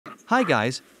Hi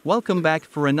guys, welcome back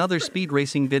for another speed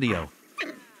racing video.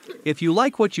 If you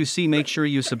like what you see, make sure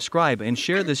you subscribe and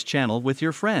share this channel with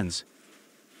your friends.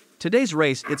 Today's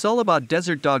race, it's all about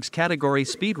desert dogs category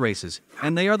speed races,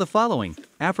 and they are the following: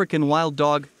 African wild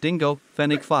dog, dingo,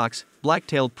 fennec fox,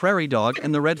 black-tailed prairie dog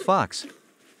and the red fox.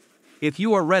 If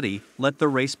you are ready, let the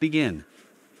race begin.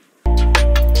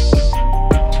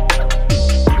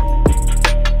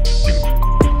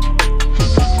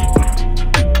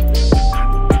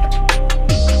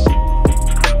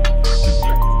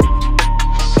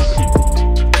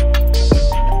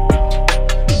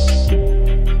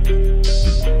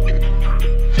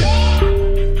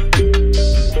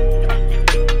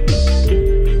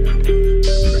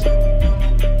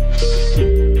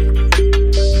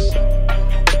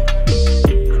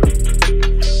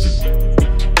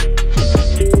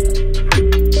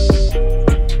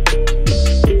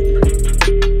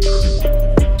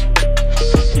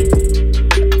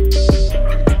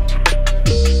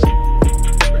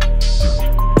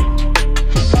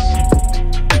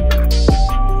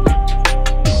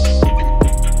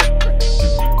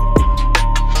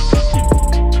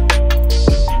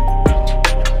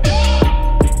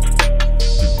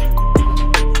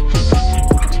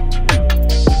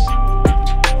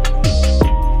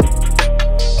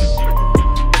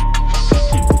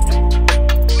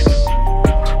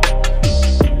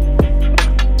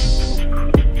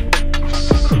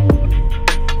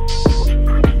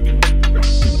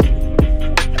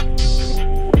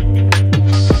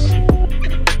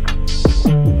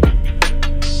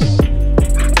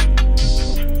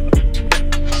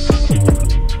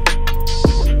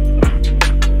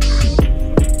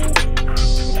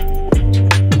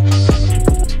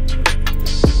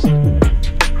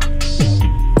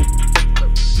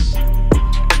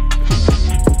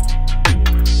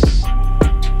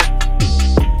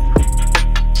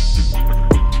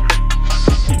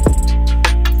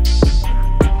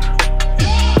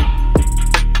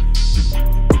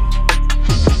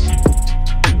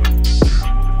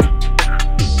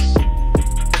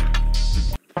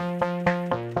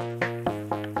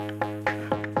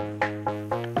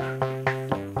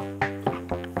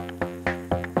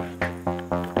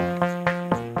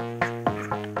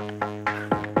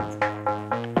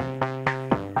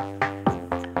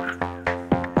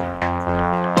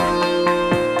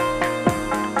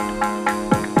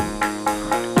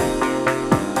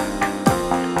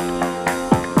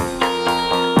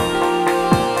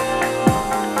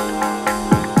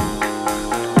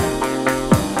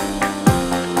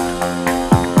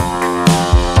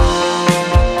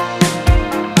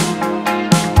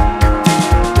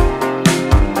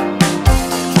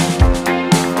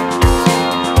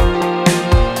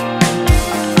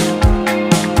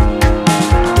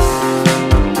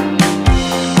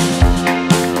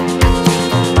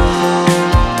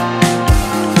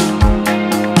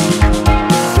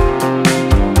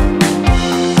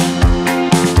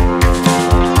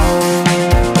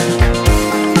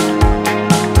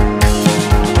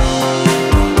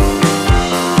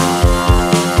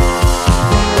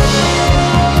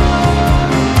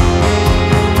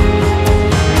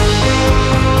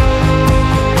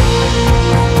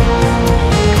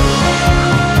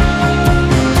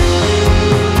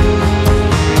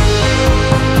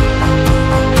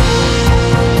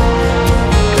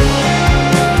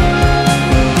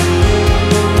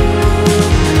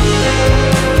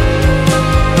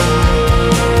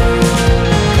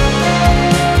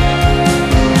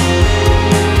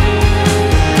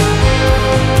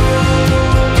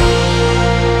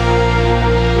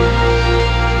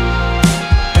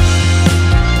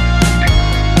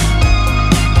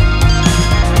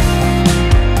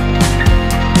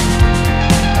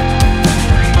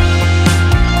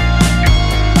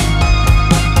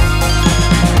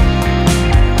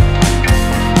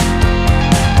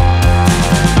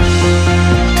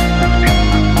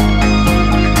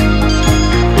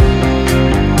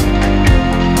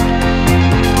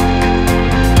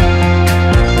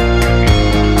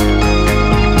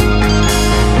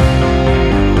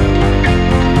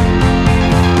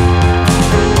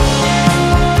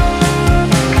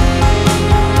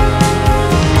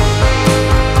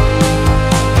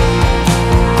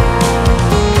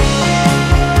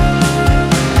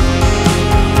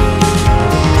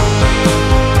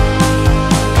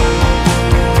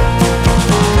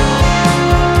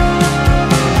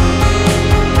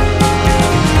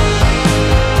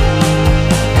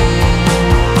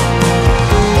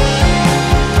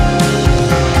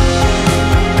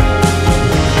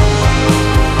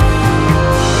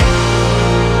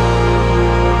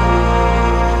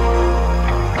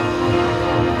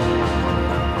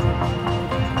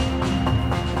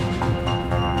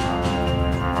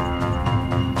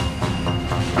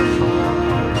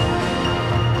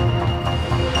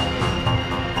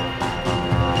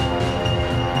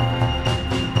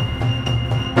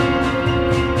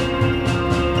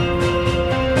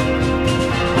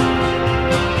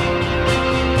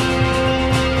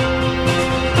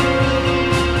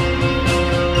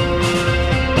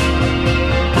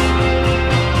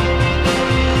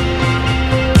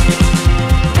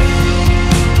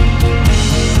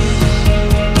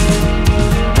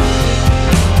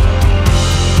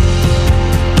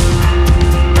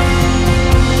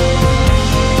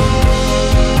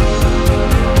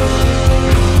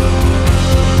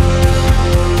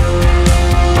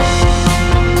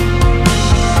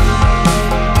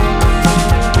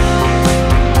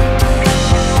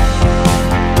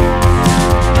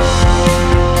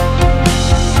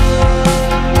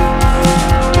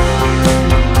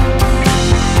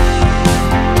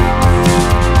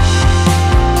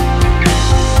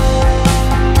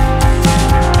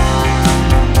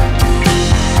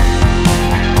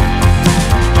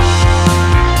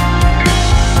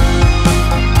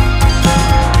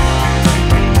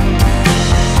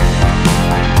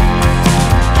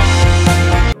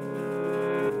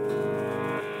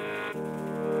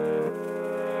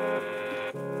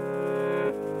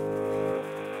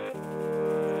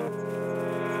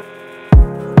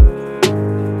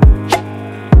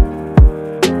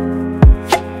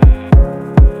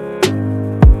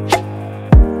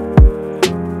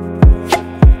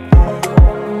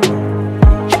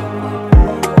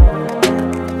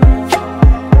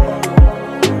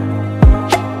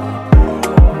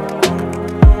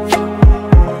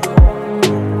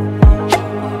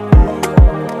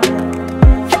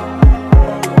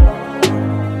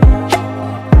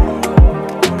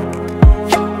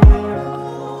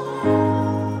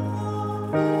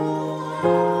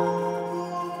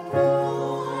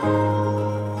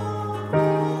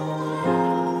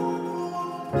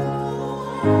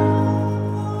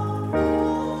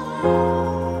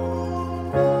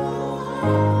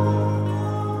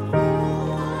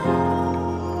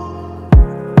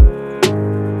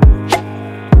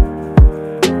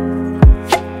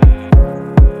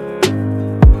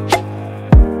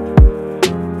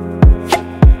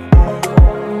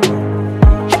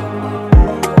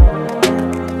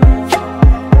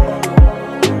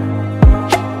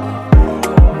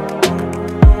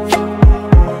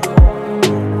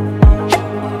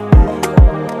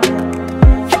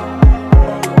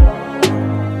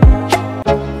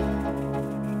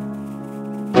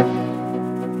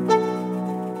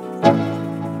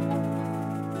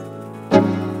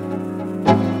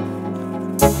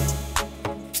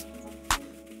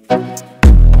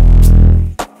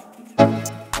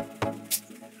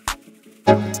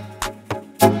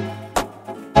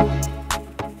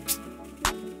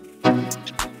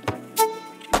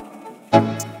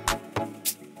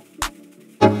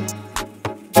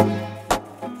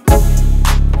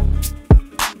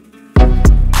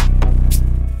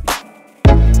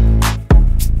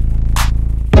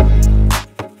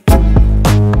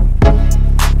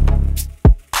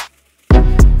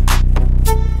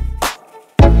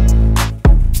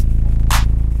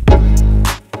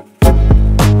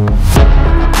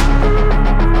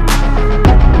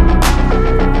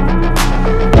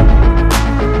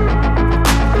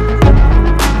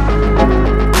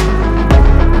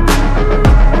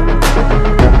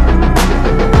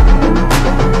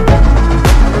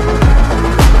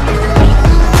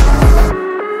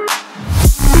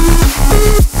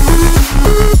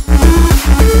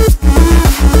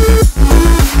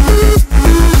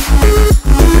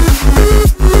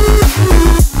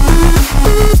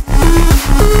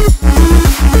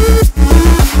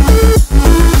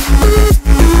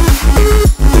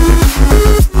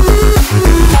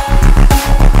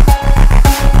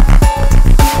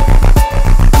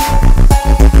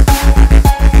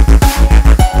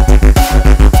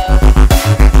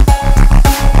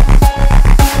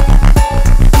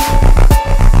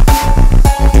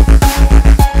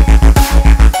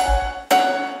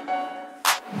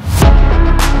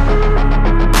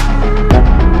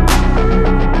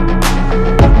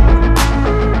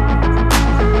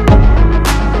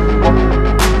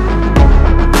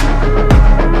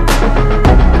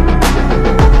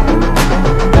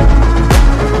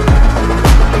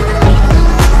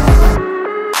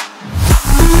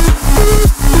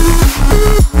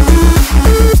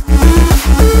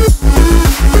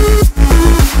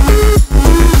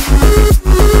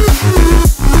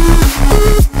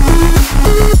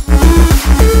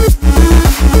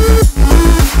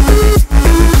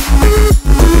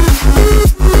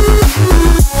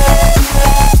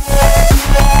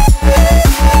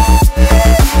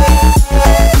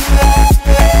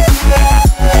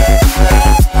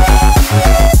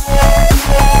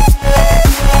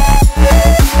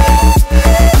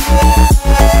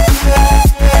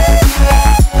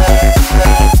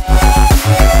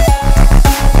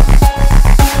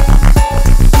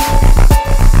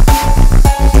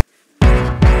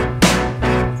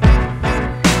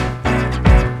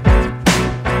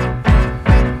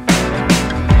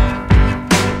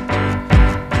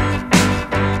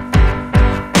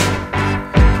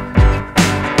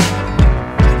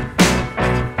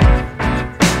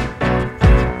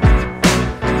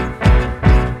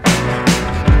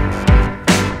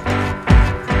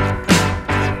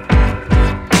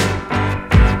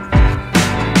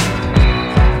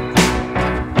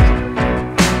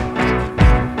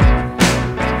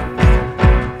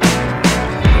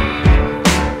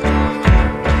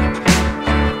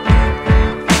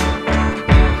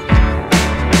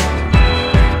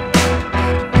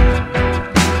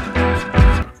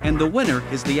 the winner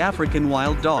is the African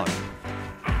wild dog.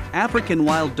 African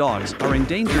wild dogs are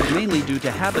endangered mainly due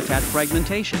to habitat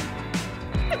fragmentation.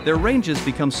 Their ranges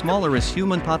become smaller as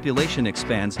human population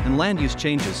expands and land use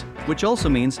changes, which also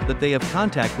means that they have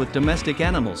contact with domestic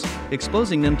animals,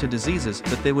 exposing them to diseases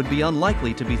that they would be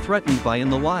unlikely to be threatened by in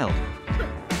the wild.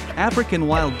 African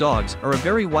wild dogs are a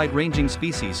very wide-ranging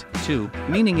species, too,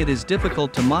 meaning it is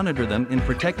difficult to monitor them in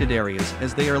protected areas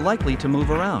as they are likely to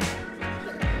move around.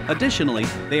 Additionally,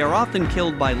 they are often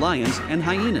killed by lions and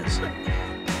hyenas.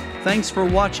 Thanks for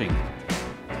watching.